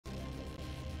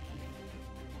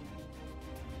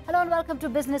Hello and welcome to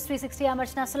Business 360. I'm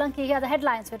Archana Solanki. Here are the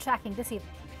headlines we're tracking this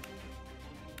evening.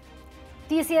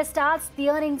 TCS starts the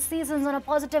earnings seasons on a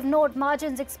positive note.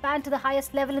 Margins expand to the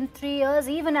highest level in 3 years,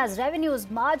 even as revenues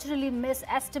marginally miss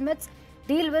estimates.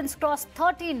 Deal wins cross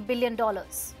 $13 billion.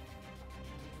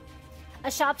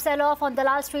 A sharp sell-off on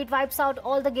Dalal Street wipes out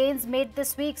all the gains made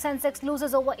this week. Sensex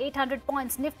loses over 800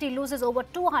 points. Nifty loses over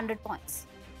 200 points.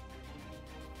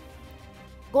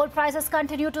 Gold prices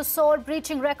continue to soar,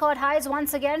 breaching record highs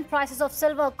once again. Prices of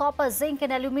silver, copper, zinc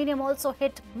and aluminium also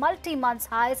hit multi-month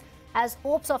highs as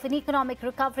hopes of an economic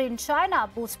recovery in China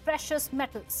boost precious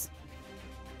metals.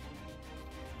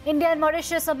 India and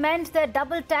Mauritius amend their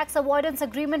double tax avoidance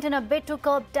agreement in a bid to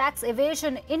curb tax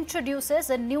evasion. Introduces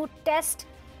a new test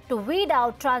to weed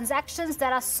out transactions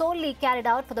that are solely carried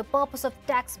out for the purpose of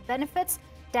tax benefits.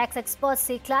 Tax experts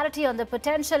see clarity on the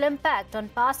potential impact on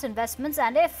past investments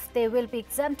and if they will be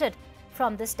exempted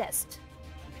from this test.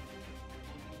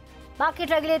 Market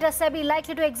regulator SEBI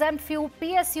likely to exempt few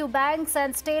PSU banks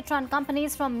and state-run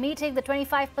companies from meeting the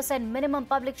 25% minimum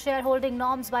public shareholding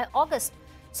norms by August.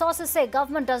 Sources say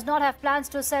government does not have plans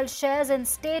to sell shares in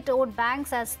state-owned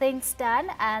banks as things stand,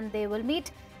 and they will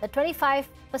meet the 25%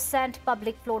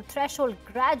 public float threshold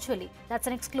gradually. That's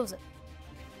an exclusive.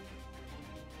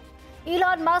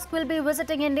 Elon Musk will be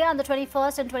visiting India on the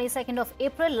 21st and 22nd of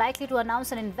April, likely to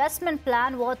announce an investment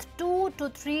plan worth $2 to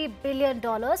 $3 billion.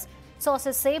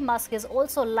 Sources say Musk is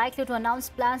also likely to announce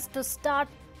plans to start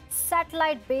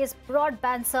satellite-based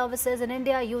broadband services in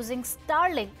India using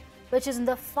Starlink, which is in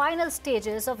the final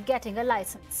stages of getting a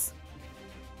license.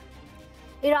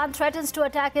 Iran threatens to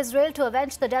attack Israel to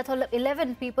avenge the death of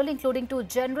 11 people, including 2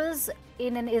 generals,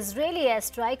 in an Israeli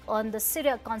airstrike on the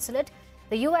Syria consulate.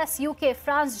 The US, UK,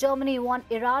 France, Germany warn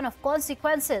Iran of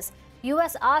consequences.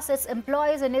 US asks its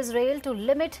employees in Israel to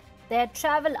limit their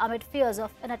travel amid fears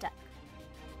of an attack.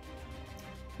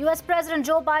 US President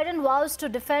Joe Biden vows to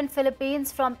defend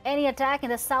Philippines from any attack in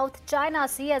the South China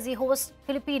Sea as he hosts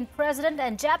Philippine President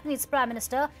and Japanese Prime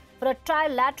Minister for a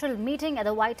trilateral meeting at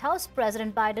the White House.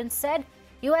 President Biden said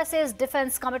USA's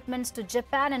defense commitments to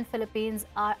Japan and Philippines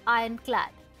are ironclad.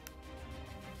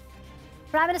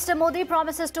 Prime Minister Modi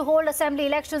promises to hold assembly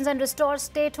elections and restore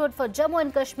statehood for Jammu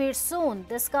and Kashmir soon.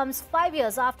 This comes 5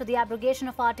 years after the abrogation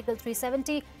of Article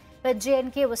 370, where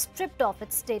J&K was stripped of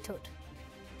its statehood.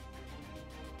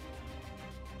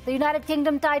 The United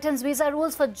Kingdom tightens visa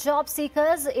rules for job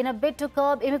seekers in a bid to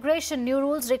curb immigration. New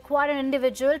rules require an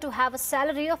individual to have a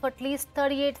salary of at least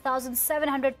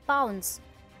 £38,700,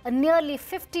 a nearly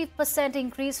 50%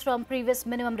 increase from previous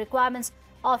minimum requirements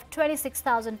of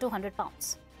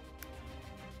 £26,200.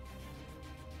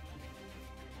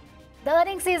 The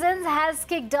earnings season has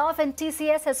kicked off and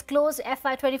TCS has closed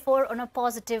FY24 on a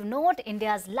positive note.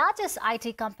 India's largest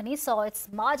IT company saw its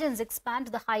margins expand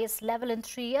to the highest level in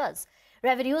 3 years.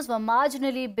 Revenues were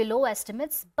marginally below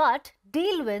estimates, but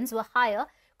deal wins were higher,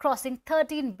 crossing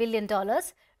 $13 billion.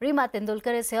 Rima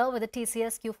Tendulkar is here with the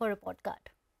TCS Q4 report card.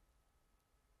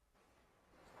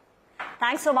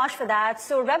 Thanks so much for that.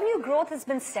 So revenue growth has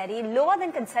been steady, lower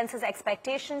than consensus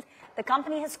expectations. The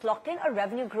company has clocked in a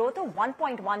revenue growth of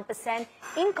 1.1%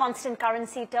 in constant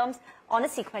currency terms on a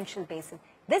sequential basis.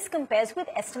 This compares with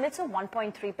estimates of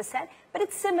 1.3%, but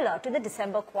it's similar to the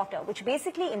December quarter, which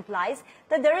basically implies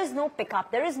that there is no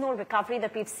pickup, there is no recovery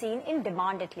that we've seen in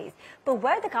demand at least. But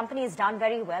where the company has done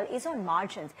very well is on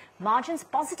margins. Margins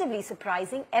positively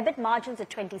surprising, EBIT margins at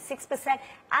 26%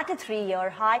 at a 3-year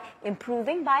high,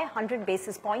 improving by 100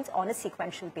 basis points on a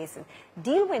sequential basis.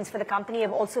 Deal wins for the company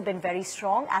have also been very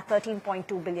strong at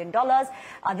 $13.2 billion.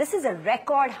 This is a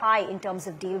record high in terms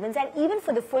of deal wins, and even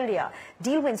for the full year,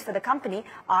 deal wins for the company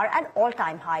are at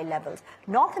all-time high levels.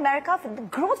 North America, the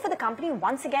growth for the company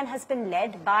once again has been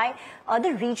led by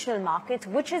the regional markets,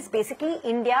 which is basically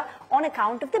India on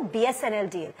account of the BSNL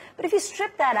deal. But if you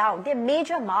strip that out, their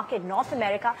major market, North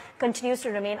America, continues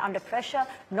to remain under pressure.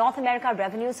 North America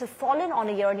revenues have fallen on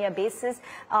a year-on-year basis.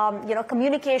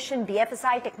 Communication,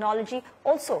 BFSI, technology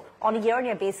also on a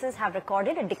year-on-year basis have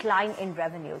recorded a decline in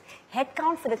revenue.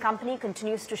 Headcount for the company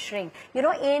continues to shrink.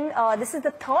 This is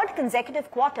the 3rd consecutive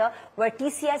quarter where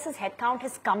TCS's headcount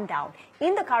has come down.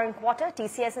 In the current quarter,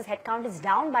 TCS's headcount is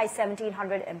down by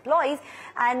 1,700 employees.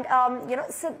 And,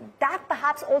 so that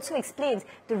perhaps also explains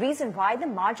the reason why the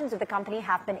margins of the company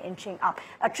have been inching up.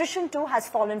 Attrition too has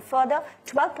fallen further,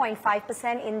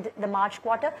 12.5% in the March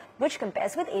quarter, which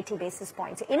compares with 80 basis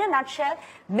points. In a nutshell,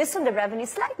 miss on the revenue,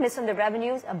 slight miss on the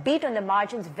revenues, a beat on the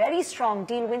margins, very strong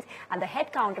deal wins, and the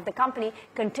headcount of the company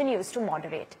continues to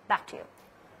moderate. Back to you.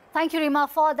 Thank you, Rima,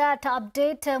 for that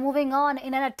update. Moving on,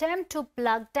 in an attempt to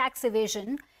plug tax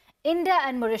evasion, India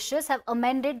and Mauritius have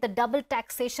amended the double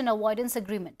taxation avoidance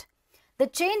agreement. The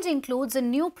change includes a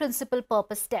new principal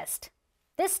purpose test.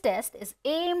 This test is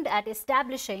aimed at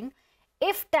establishing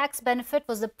if tax benefit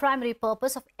was the primary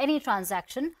purpose of any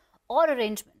transaction or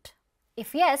arrangement.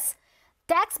 If yes,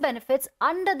 tax benefits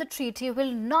under the treaty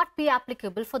will not be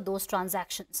applicable for those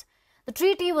transactions. The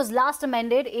treaty was last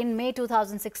amended in May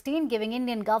 2016, giving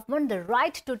Indian government the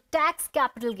right to tax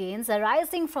capital gains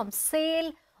arising from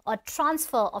sale or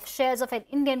transfer of shares of an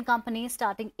Indian company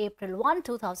starting April 1,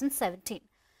 2017.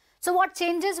 So what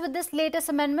changes with this latest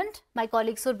amendment? My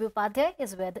colleague Surbhi Upadhyay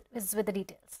is with the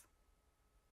details.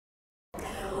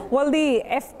 Well, the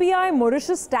FPI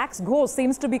Mauritius tax ghost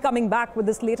seems to be coming back with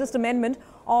this latest amendment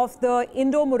of the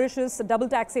Indo-Mauritius Double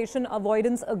Taxation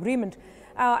Avoidance Agreement.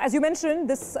 As you mentioned,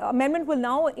 this amendment will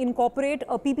now incorporate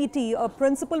a PPT, a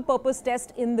principal purpose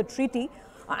test in the treaty.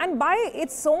 And by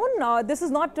its own, this is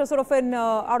not sort of an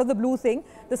out of the blue thing.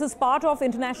 This is part of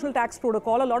international tax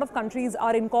protocol. A lot of countries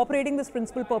are incorporating this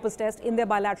principal purpose test in their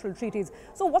bilateral treaties.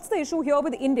 So what's the issue here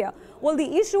with India? Well,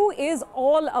 the issue is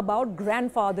all about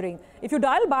grandfathering. If you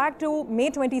dial back to May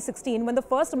 2016, when the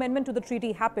first amendment to the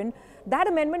treaty happened, that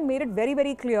amendment made it very,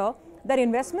 very clear that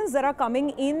investments that are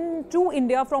coming into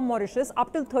India from Mauritius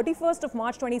up till 31st of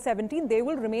March 2017, they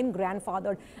will remain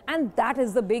grandfathered. And that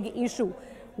is the big issue.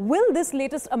 Will this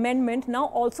latest amendment now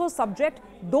also subject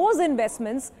those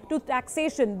investments to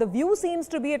taxation? The view seems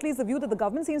to be, at least the view that the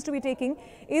government seems to be taking,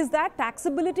 is that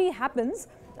taxability happens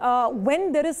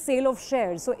when there is sale of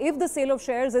shares. So if the sale of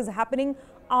shares is happening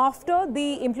after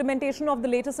the implementation of the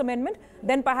latest amendment,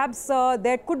 then perhaps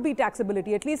there could be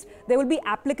taxability. At least there will be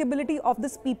applicability of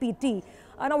this PPT.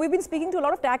 Now, we've been speaking to a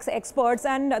lot of tax experts,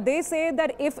 and they say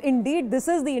that if indeed this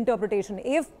is the interpretation,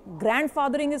 if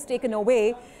grandfathering is taken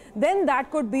away, then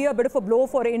that could be a bit of a blow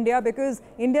for India, because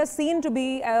India is seen to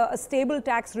be a stable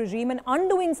tax regime, and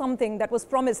undoing something that was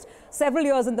promised several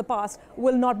years in the past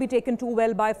will not be taken too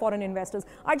well by foreign investors.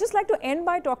 I'd just like to end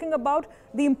by talking about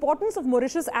the importance of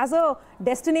Mauritius as a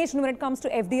destination when it comes to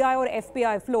FDI or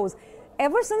FPI flows.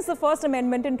 Ever since the first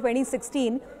amendment in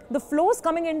 2016, the flows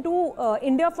coming into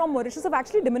India from Mauritius have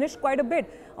actually diminished quite a bit.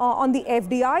 On the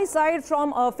FDI side,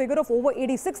 from a figure of over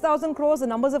 86,000 crores, the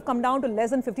numbers have come down to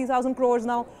less than 50,000 crores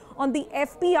now. On the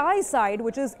FPI side,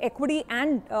 which is equity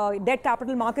and debt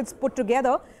capital markets put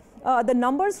together, the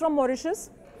numbers from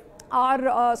Mauritius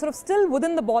are sort of still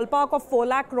within the ballpark of 4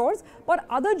 lakh crores. But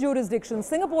other jurisdictions,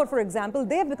 Singapore, for example,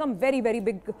 they have become very, very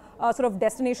big sort of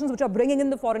destinations which are bringing in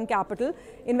the foreign capital.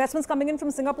 Investments coming in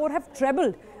from Singapore have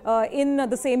trebled in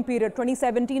the same period,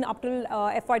 2017 up till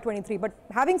FY23. But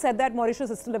having said that, Mauritius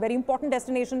is still a very important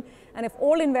destination. And if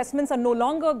all investments are no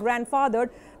longer grandfathered,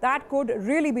 that could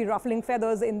really be ruffling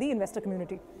feathers in the investor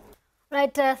community.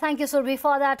 Right, thank you, Surbhi,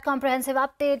 for that comprehensive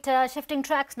update. Shifting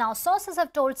tracks now, sources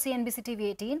have told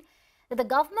CNBC-TV18 that the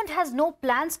government has no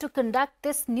plans to conduct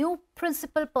this new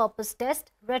principal purpose test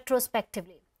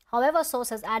retrospectively. However,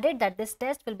 sources added that this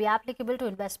test will be applicable to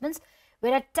investments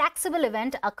where a taxable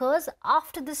event occurs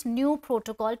after this new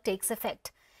protocol takes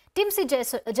effect. Timsi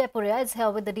Jaipuria is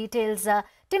here with the details.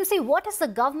 Timsi, what is the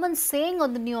government saying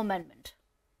on the new amendment?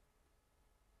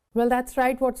 Well, that's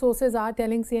right. What sources are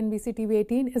telling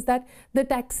CNBC-TV18 is that the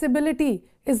taxability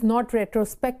is not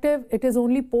retrospective. It is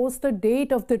only post the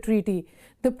date of the treaty.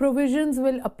 The provisions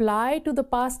will apply to the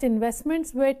past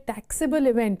investments where taxable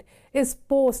event is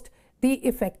post the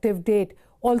effective date.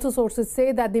 Also, sources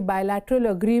say that the bilateral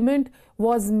agreement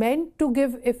was meant to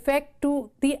give effect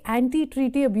to the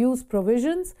anti-treaty abuse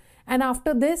provisions. And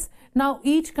after this, now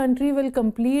each country will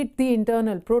complete the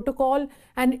internal protocol,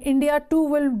 and India too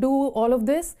will do all of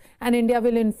this, and India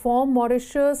will inform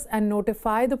Mauritius and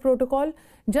notify the protocol.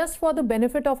 Just for the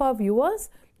benefit of our viewers,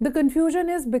 the confusion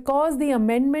is because the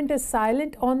amendment is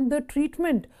silent on the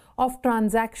treatment of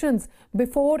transactions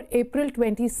before April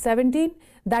 2017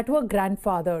 that were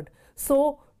grandfathered.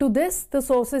 So to this, the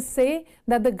sources say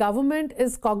that the government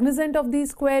is cognizant of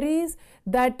these queries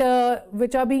that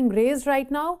which are being raised right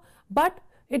now. But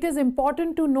it is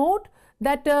important to note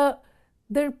that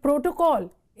the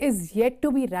protocol is yet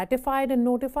to be ratified and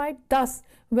notified. Thus,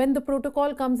 when the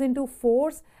protocol comes into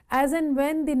force, as and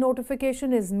when the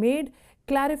notification is made,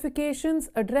 clarifications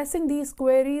addressing these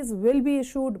queries will be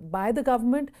issued by the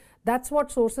government. That's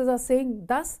what sources are saying.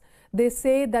 Thus, they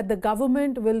say that the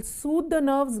government will soothe the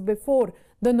nerves before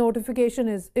the notification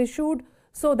is issued,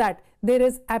 so that there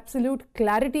is absolute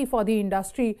clarity for the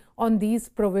industry on these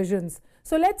provisions.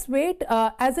 So let's wait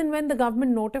as and when the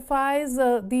government notifies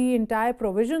the entire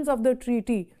provisions of the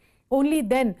treaty. Only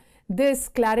then this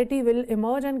clarity will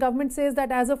emerge, and government says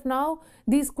that as of now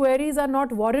these queries are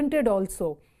not warranted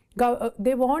also.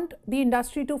 They want the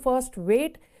industry to first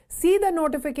wait, see the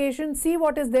notification, see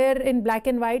what is there in black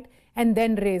and white, and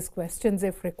then raise questions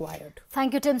if required.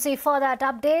 Thank you, Timsy, for that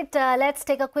update. Let's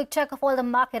take a quick check of all the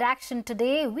market action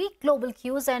today. Weak global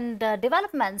cues and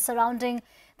developments surrounding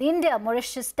the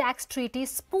India-Mauritius tax treaty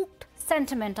spooked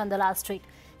sentiment on the last street.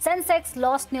 Sensex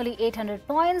lost nearly 800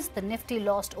 points. The Nifty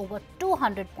lost over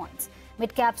 200 points.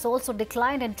 Mid-caps also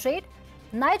declined in trade.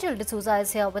 Nigel D'Souza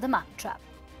is here with a market trap.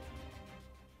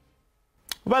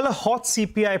 Well, a hot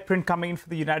CPI print coming in for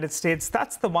the United States,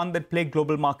 that's the one that plagued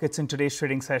global markets in today's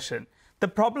trading session. The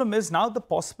problem is now the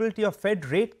possibility of Fed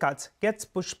rate cuts gets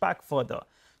pushed back further.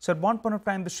 So at one point of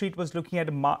time, the street was looking at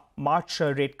a March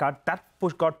rate cut. That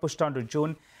got pushed on to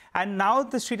June. And now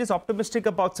the street is optimistic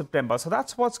about September. So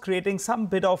that's what's creating some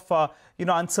bit of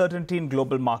uncertainty in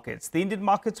global markets. The Indian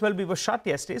markets, well, we were shut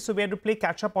yesterday, so we had to play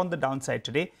catch up on the downside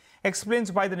today.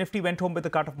 Explains why the Nifty went home with a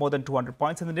cut of more than 200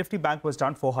 points and the Nifty Bank was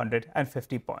down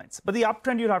 450 points. But the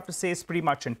uptrend, you'll have to say, is pretty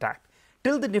much intact.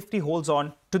 Till the Nifty holds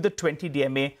on to the 20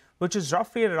 DMA, which is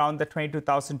roughly around the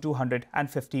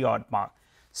 22,250 odd mark.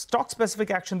 Stock-specific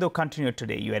action, though, continued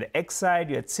today. You had Exide,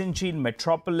 you had Syngene,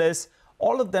 Metropolis.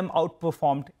 All of them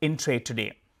outperformed in trade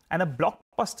today. And a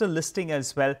blockbuster listing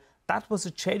as well. That was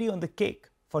a cherry on the cake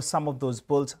for some of those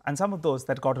bulls and some of those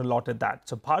that got allotted that.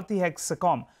 So Bharti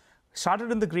Hexacom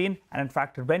started in the green and in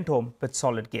fact it went home with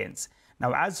solid gains.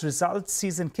 Now as results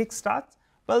season kickstarts,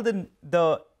 well then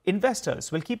the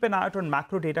investors will keep an eye out on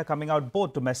macro data coming out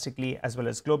both domestically as well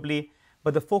as globally,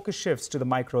 but the focus shifts to the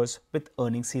micros with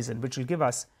earnings season, which will give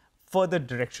us further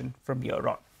direction from here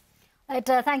on. Right,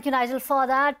 thank you, Nigel, for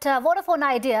that. Vodafone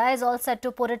Idea is all set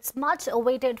to put its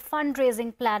much-awaited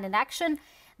fundraising plan in action.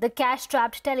 The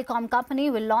cash-strapped telecom company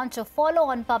will launch a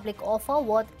follow-on public offer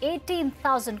worth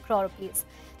 18,000 crore rupees.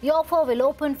 The offer will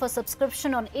open for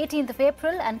subscription on 18th of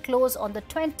April and close on the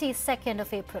 22nd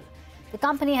of April. The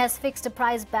company has fixed a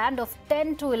price band of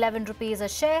 10 to 11 rupees a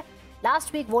share.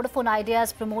 Last week, Vodafone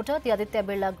Idea's promoter, the Aditya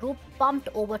Birla Group, pumped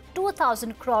over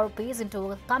 2,000 crore rupees into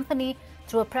the company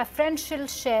through a preferential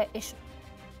share issue.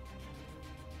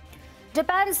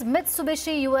 Japan's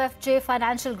Mitsubishi UFJ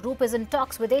Financial Group is in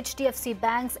talks with HDFC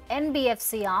Bank's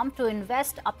NBFC arm to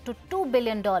invest up to $2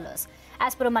 billion.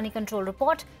 As per a Money Control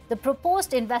report, the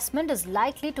proposed investment is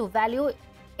likely to value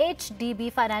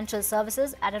HDB Financial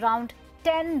Services at around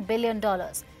 $10 billion.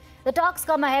 The talks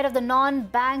come ahead of the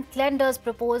non-bank lenders'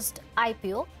 proposed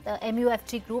IPO. The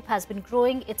MUFG Group has been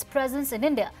growing its presence in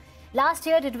India. Last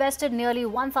year, it invested nearly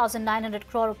 1,900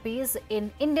 crore rupees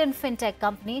in Indian fintech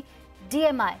company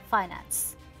DMI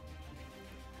Finance.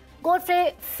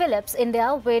 Godfrey Phillips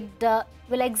India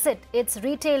will exit its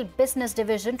retail business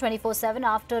division 24/7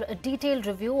 after a detailed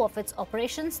review of its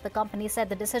operations. The company said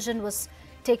the decision was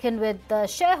taken with the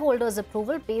shareholders'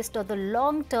 approval based on the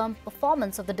long-term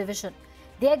performance of the division.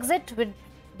 The exit would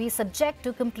be subject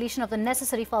to completion of the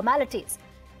necessary formalities.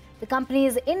 The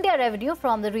company's India revenue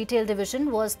from the retail division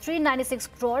was 396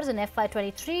 crores in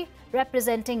FY23,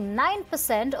 representing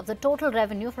 9% of the total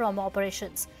revenue from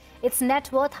operations. Its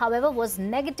net worth, however, was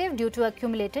negative due to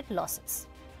accumulated losses.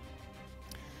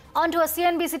 On to a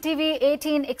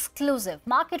CNBC-TV18 exclusive.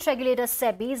 Market regulator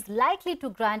SEBI is likely to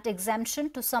grant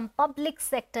exemption to some public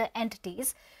sector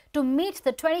entities to meet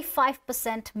the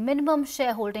 25% minimum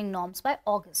shareholding norms by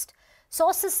August.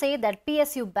 Sources say that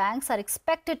PSU banks are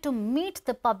expected to meet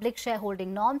the public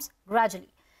shareholding norms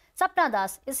gradually. Sapna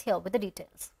Das is here with the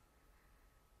details.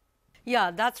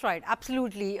 Yeah, that's right.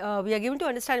 Absolutely. We are given to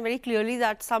understand very clearly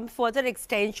that some further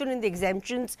extension in the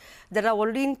exemptions that are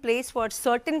already in place for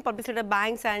certain public sector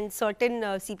banks and certain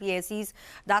CPSEs,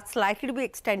 that's likely to be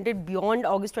extended beyond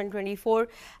August 2024.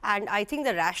 And I think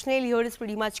the rationale here is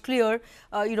pretty much clear.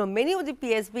 Many of the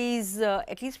PSBs,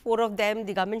 at least 4 of them,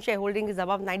 the government shareholding is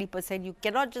above 90%. You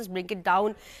cannot just bring it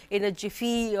down in a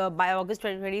jiffy by August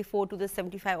 2024 to the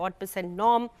 75%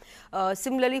 norm.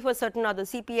 Similarly, for certain other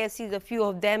CPSEs, a few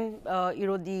of them,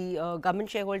 the government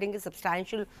shareholding is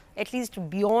substantial, at least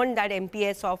beyond that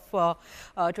MPS of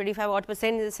 25%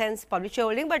 in the sense public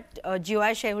shareholding, but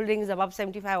GOI shareholding is above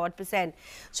 75%.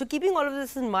 So keeping all of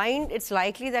this in mind, it's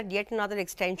likely that yet another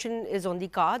extension is on the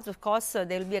cards. Of course,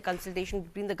 there will be a consultation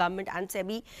between the government and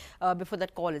SEBI before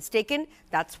that call is taken.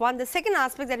 That's one. The second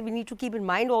aspect that we need to keep in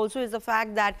mind also is the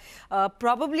fact that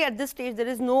probably at this stage there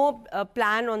is no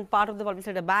plan on part of the public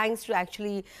sector banks to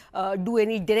actually do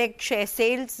any direct share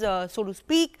sales, so to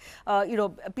speak.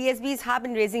 PSBs have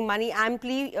been raising money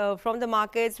amply from the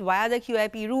markets via the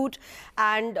QIP route,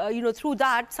 and through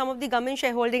that some of the government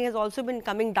shareholding has also been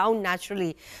coming down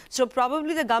naturally. So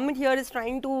probably the government here is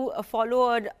trying to follow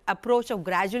an approach of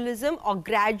gradualism or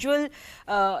gradual,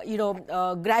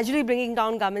 gradually bringing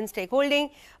down government stakeholding,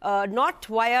 not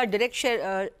via direct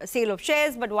sale of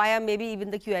shares, but via maybe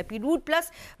even the QIP route.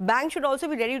 Plus, banks should also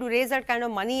be ready to raise that kind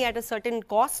of money at a certain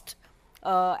cost.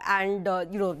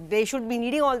 They should be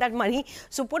needing all that money.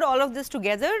 So put all of this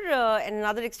together, and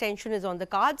another extension is on the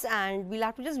cards, and we'll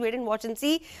have to just wait and watch and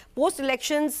see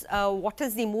post-elections what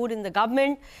is the mood in the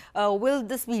government. Will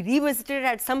this be revisited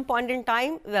at some point in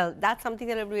time? Well, that's something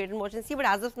that we'll have to wait and watch and see. But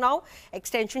as of now,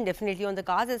 extension definitely on the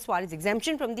cards as far as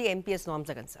exemption from the MPS norms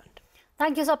are concerned.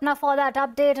 Thank you, Sapna, for that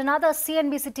update. Another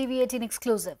CNBC-TV18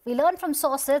 exclusive. We learned from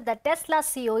sources that Tesla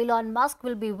CEO Elon Musk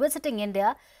will be visiting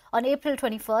India on April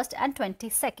 21st and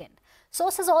 22nd.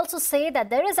 Sources also say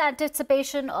that there is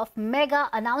anticipation of mega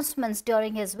announcements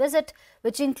during his visit,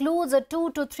 which includes a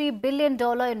 $2 to $3 billion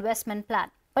investment plan.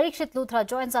 Parikshit Luthra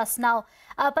joins us now.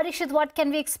 Parikshit, what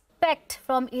can we expect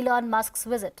from Elon Musk's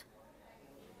visit?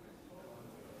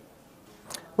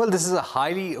 Well, this is a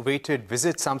highly awaited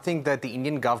visit, something that the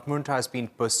Indian government has been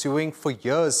pursuing for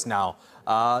years now.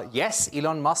 Yes,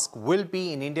 Elon Musk will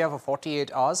be in India for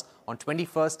 48 hours on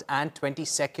 21st and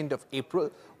 22nd of April.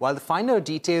 While the finer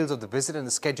details of the visit and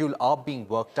the schedule are being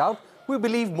worked out, we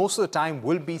believe most of the time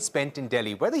will be spent in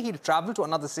Delhi. Whether he'll travel to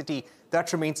another city,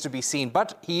 that remains to be seen.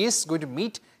 But he is going to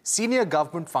meet senior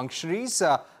government functionaries.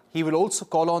 He will also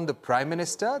call on the Prime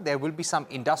Minister. There will be some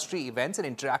industry events and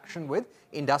interaction with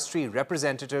industry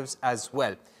representatives as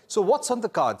well. So what's on the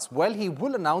cards? Well, he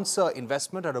will announce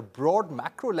investment at a broad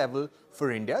macro level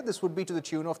for India. This would be to the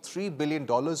tune of $3 billion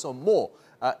or more.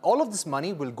 All of this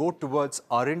money will go towards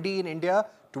R&D in India,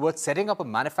 towards setting up a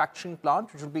manufacturing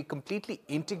plant, which will be completely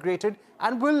integrated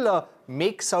and will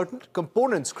make certain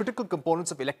components, critical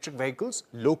components of electric vehicles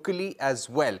locally as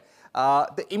well.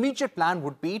 The immediate plan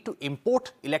would be to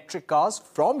import electric cars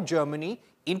from Germany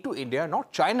into India,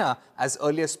 not China, as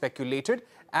earlier speculated.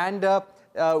 And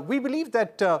we believe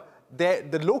that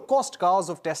the low-cost cars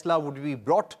of Tesla would be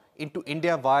brought into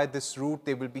India via this route.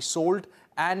 They will be sold.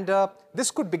 And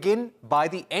this could begin by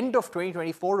the end of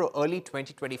 2024 or early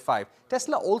 2025.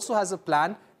 Tesla also has a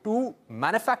plan to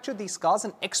manufacture these cars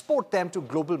and export them to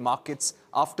global markets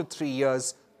after 3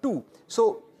 years too.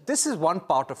 So this is one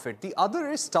part of it. The other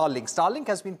is Starlink. Starlink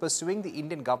has been pursuing the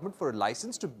Indian government for a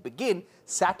license to begin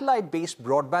satellite-based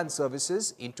broadband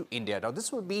services into India. Now,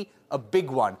 this will be a big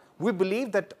one. We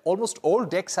believe that almost all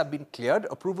decks have been cleared.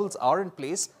 Approvals are in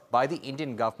place by the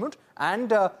Indian government. And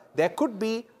there could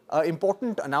be an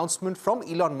important announcement from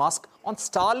Elon Musk on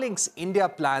Starlink's India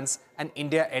plans and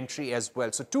India entry as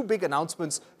well. So two big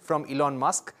announcements from Elon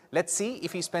Musk. Let's see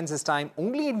if he spends his time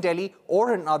only in Delhi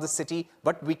or in another city.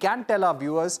 But we can tell our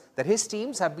viewers that his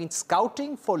teams have been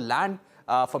scouting for land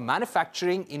for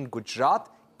manufacturing in Gujarat,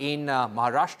 in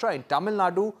Maharashtra, in Tamil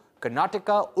Nadu,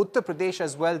 Karnataka, Uttar Pradesh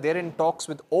as well. They're in talks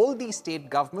with all these state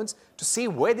governments to see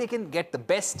where they can get the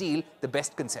best deal, the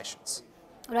best concessions.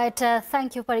 Right.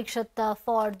 Thank you, Parikshit,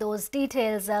 for those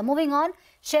details. Moving on,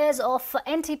 shares of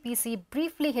NTPC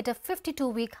briefly hit a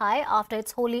 52-week high after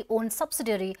its wholly owned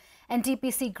subsidiary,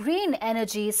 NTPC Green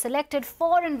Energy, selected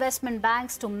 4 investment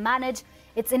banks to manage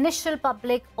its initial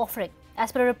public offering.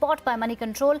 As per a report by Money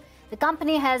Control, the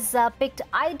company has picked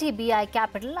IDBI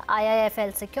Capital,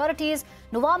 IIFL Securities,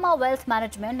 Nuvama Wealth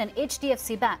Management and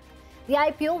HDFC Bank. The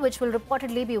IPO, which will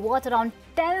reportedly be worth around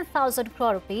 10,000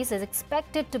 crore rupees, is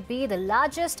expected to be the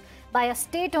largest by a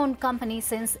state-owned company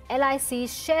since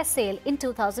LIC's share sale in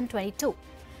 2022.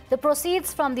 The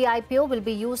proceeds from the IPO will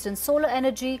be used in solar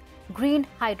energy, green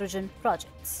hydrogen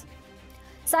projects.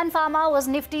 Sun Pharma was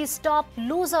Nifty's top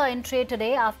loser in trade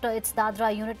today after its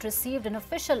Dadra unit received an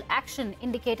official action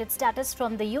indicated status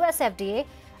from the US FDA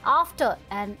after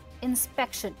an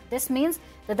inspection. This means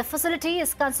that the facility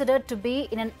is considered to be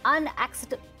in an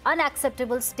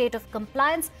unacceptable state of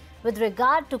compliance with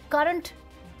regard to current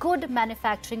good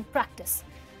manufacturing practice.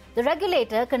 The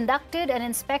regulator conducted an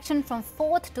inspection from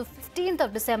 4th to 15th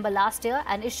of December last year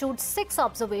and issued 6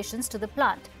 observations to the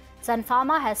plant. Sun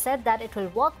Pharma has said that it will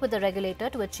work with the regulator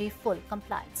to achieve full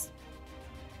compliance.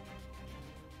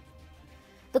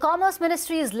 The Commerce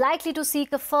Ministry is likely to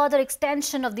seek a further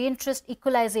extension of the interest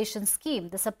equalization scheme.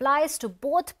 This applies to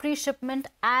both pre-shipment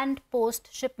and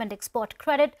post-shipment export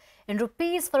credit in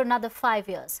rupees for another 5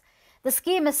 years. The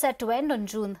scheme is set to end on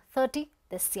June 30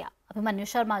 this year. Abhimanyu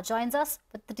Sharma joins us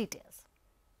with the details.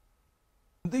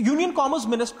 The Union Commerce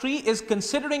Ministry is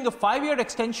considering a 5-year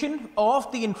extension of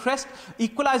the interest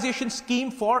equalization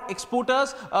scheme for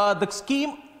exporters. The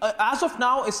scheme as of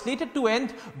now, is slated to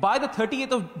end by the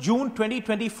 30th of June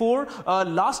 2024.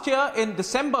 Last year in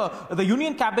December, the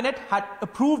Union Cabinet had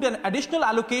approved an additional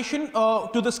allocation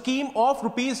to the scheme of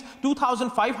rupees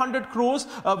 2,500 crores,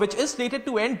 which is slated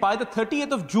to end by the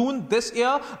 30th of June this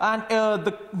year. And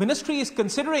the ministry is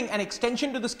considering an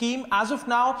extension to the scheme. As of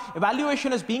now,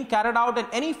 evaluation is being carried out and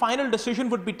any final decision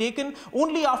would be taken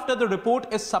only after the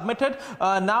report is submitted.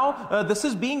 Now, this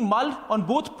is being mulled on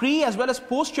both pre as well as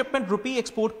post-shipment rupee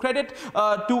export credit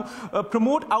to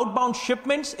promote outbound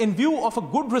shipments in view of a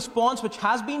good response which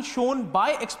has been shown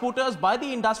by exporters, by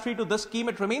the industry to this scheme.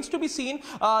 It remains to be seen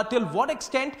till what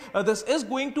extent this is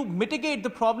going to mitigate the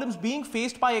problems being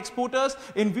faced by exporters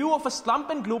in view of a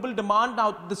slump in global demand.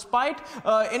 Now, despite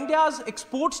India's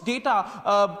exports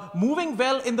data moving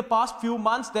well in the past few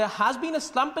months, there has been a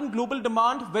slump in global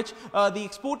demand which the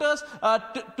exporters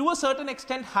to a certain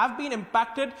extent have been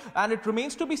impacted, and it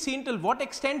remains to be seen till what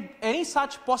extent any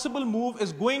such possible move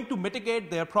is going to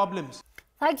mitigate their problems.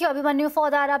 Thank you, Abhimanyu,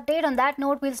 for that update. On that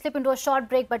note, we'll slip into a short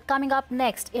break, but coming up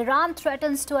next, Iran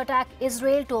threatens to attack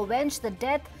Israel to avenge the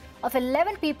death of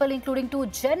 11 people, including 2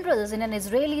 generals, in an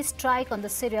Israeli strike on the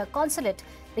Syria consulate.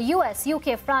 The US,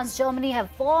 UK, France, Germany have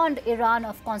warned Iran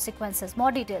of consequences.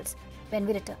 More details when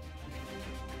we return.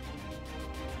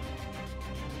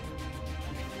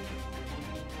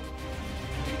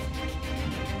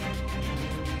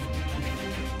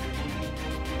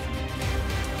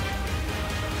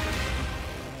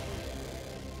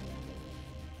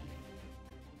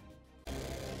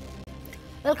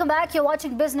 Welcome back. You're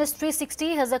watching Business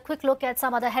 360. Here's a quick look at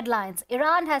some other headlines.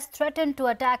 Iran has threatened to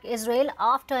attack Israel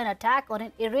after an attack on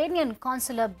an Iranian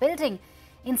consular building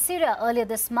in Syria earlier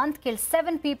this month killed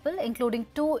 7 people, including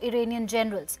 2 Iranian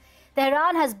generals.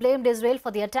 Tehran has blamed Israel for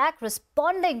the attack,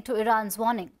 responding to Iran's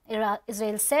warning.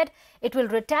 Israel said it will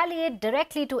retaliate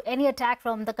directly to any attack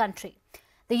from the country.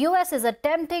 The US is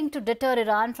attempting to deter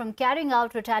Iran from carrying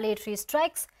out retaliatory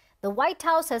strikes. The White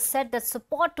House has said that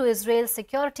support to Israel's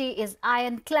security is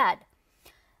ironclad.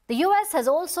 The US has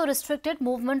also restricted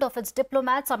movement of its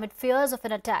diplomats amid fears of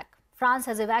an attack. France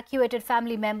has evacuated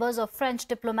family members of French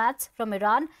diplomats from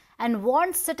Iran and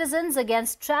warned citizens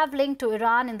against traveling to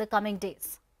Iran in the coming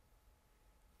days.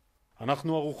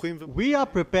 We are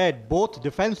prepared both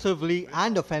defensively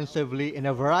and offensively in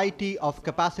a variety of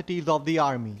capacities of the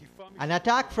army. An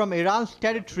attack from Iran's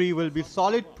territory will be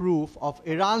solid proof of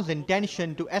Iran's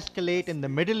intention to escalate in the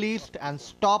Middle East and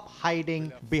stop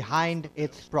hiding behind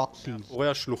its proxies.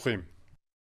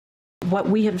 What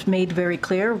we have made very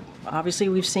clear, obviously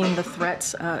we've seen the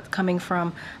threats coming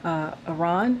from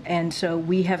Iran, and so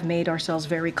we have made ourselves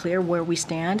very clear where we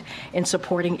stand in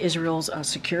supporting Israel's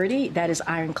security. That is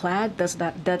ironclad.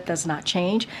 That does not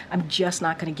change. I'm just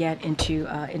not going to get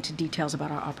into details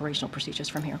about our operational procedures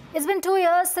from here. It's been 2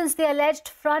 years since the alleged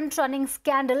front-running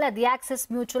scandal at the Axis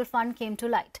Mutual Fund came to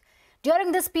light.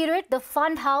 During this period, the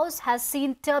fund house has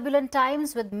seen turbulent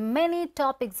times with many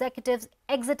top executives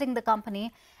exiting the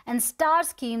company and star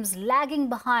schemes lagging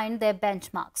behind their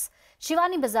benchmarks.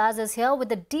 Shivani Bazaz is here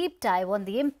with a deep dive on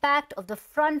the impact of the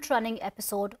front-running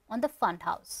episode on the fund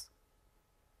house.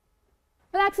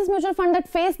 Well, Axis Mutual Fund that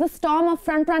faced the storm of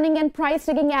front-running and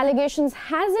price-rigging allegations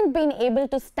hasn't been able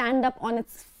to stand up on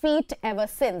its feet ever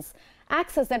since.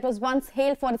 Axis, that was once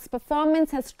hailed for its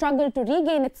performance, has struggled to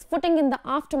regain its footing in the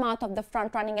aftermath of the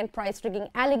front-running and price-rigging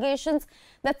allegations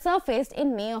that surfaced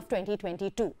in May of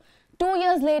 2022. 2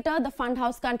 years later, the fund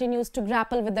house continues to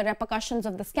grapple with the repercussions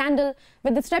of the scandal,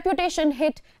 with its reputation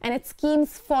hit and its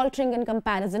schemes faltering in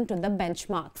comparison to the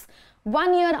benchmarks.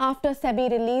 1 year after SEBI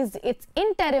released its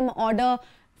interim order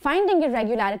finding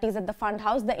irregularities at the fund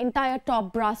house, the entire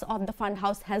top brass of the fund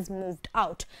house has moved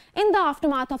out. In the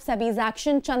aftermath of SEBI's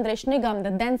action, Chandresh Nigam, the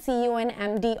then CEO and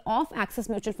MD of Axis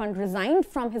Mutual Fund, resigned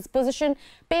from his position,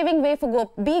 paving way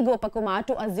for B. Gopakumar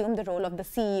to assume the role of the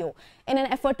CEO. In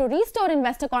an effort to restore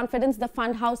investor confidence, the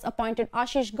fund house appointed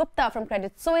Ashish Gupta from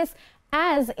Credit Suisse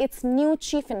as its new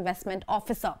chief investment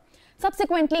officer.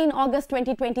 Subsequently, in August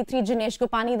 2023, Jinesh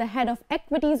Gopani, the head of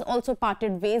equities, also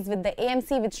parted ways with the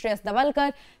AMC, with Shreyas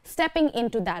Davalkar stepping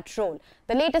into that role.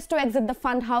 The latest to exit the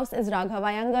fund house is Raghav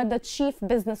Iyengar, the chief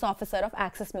business officer of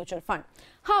Axis Mutual Fund.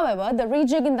 However, the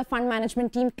rejig in the fund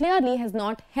management team clearly has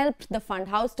not helped the fund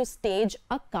house to stage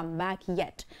a comeback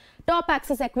yet. Top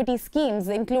Axis equity schemes,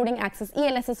 including Axis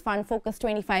ELS's fund, Focus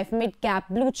 25, Mid-Cap,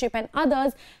 Blue Chip and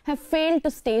others, have failed to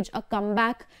stage a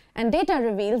comeback, and data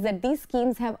reveals that these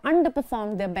schemes have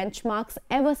underperformed their benchmarks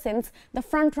ever since the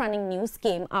front-running news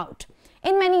came out.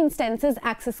 In many instances,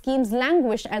 Axis schemes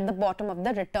languish at the bottom of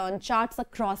the return charts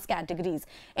across categories,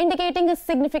 indicating a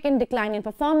significant decline in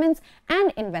performance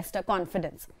and investor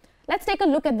confidence. Let's take a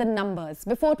look at the numbers.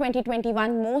 Before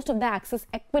 2021, most of the Axis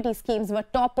equity schemes were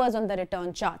toppers on the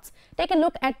return charts. Take a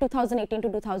look at 2018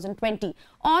 to 2020.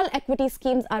 All equity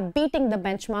schemes are beating the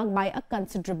benchmark by a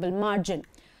considerable margin.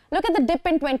 Look at the dip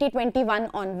in 2021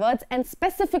 onwards, and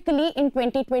specifically in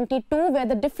 2022, where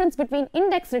the difference between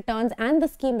index returns and the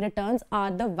scheme returns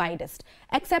are the widest,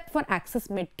 except for Axis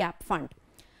Mid Cap Fund.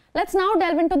 Let's now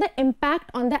delve into the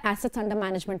impact on the assets under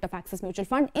management of Axis Mutual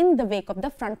Fund in the wake of the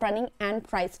front-running and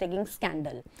price-tagging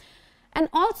scandal, and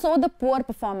also the poor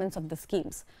performance of the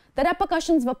schemes. The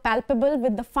repercussions were palpable,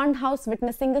 with the fund house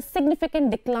witnessing a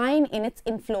significant decline in its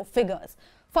inflow figures.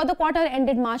 For the quarter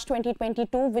ended March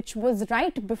 2022, which was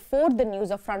right before the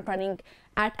news of front-running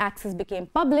at Axis became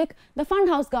public, the fund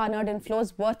house garnered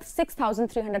inflows worth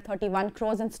 6,331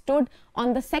 crores and stood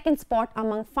on the second spot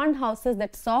among fund houses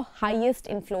that saw highest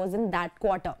inflows in that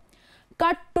quarter.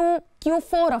 Cut to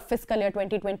Q4 of fiscal year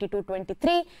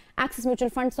 2022-23, Axis Mutual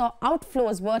Fund saw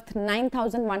outflows worth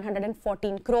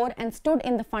 9,114 crore and stood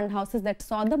in the fund houses that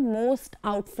saw the most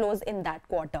outflows in that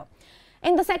quarter.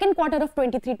 In the second quarter of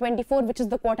 23-24, which is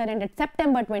the quarter ended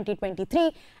September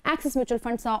 2023, Axis Mutual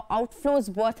Fund saw outflows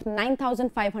worth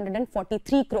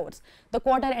 9,543 crores. The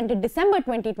quarter ended December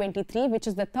 2023, which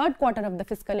is the third quarter of the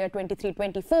fiscal year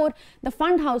 23-24, the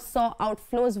fund house saw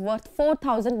outflows worth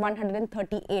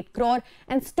 4,138 crore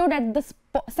and stood at the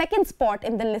second spot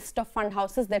in the list of fund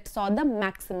houses that saw the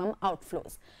maximum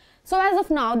outflows. So as of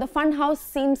now, the fund house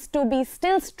seems to be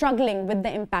still struggling with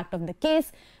the impact of the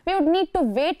case. We would need to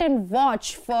wait and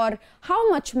watch for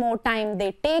how much more time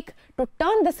they take to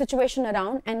turn the situation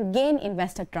around and gain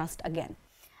investor trust again.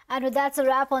 And with that's a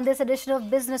wrap on this edition of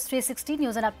Business 360.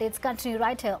 News and updates continue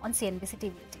right here on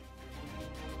CNBC-TV18.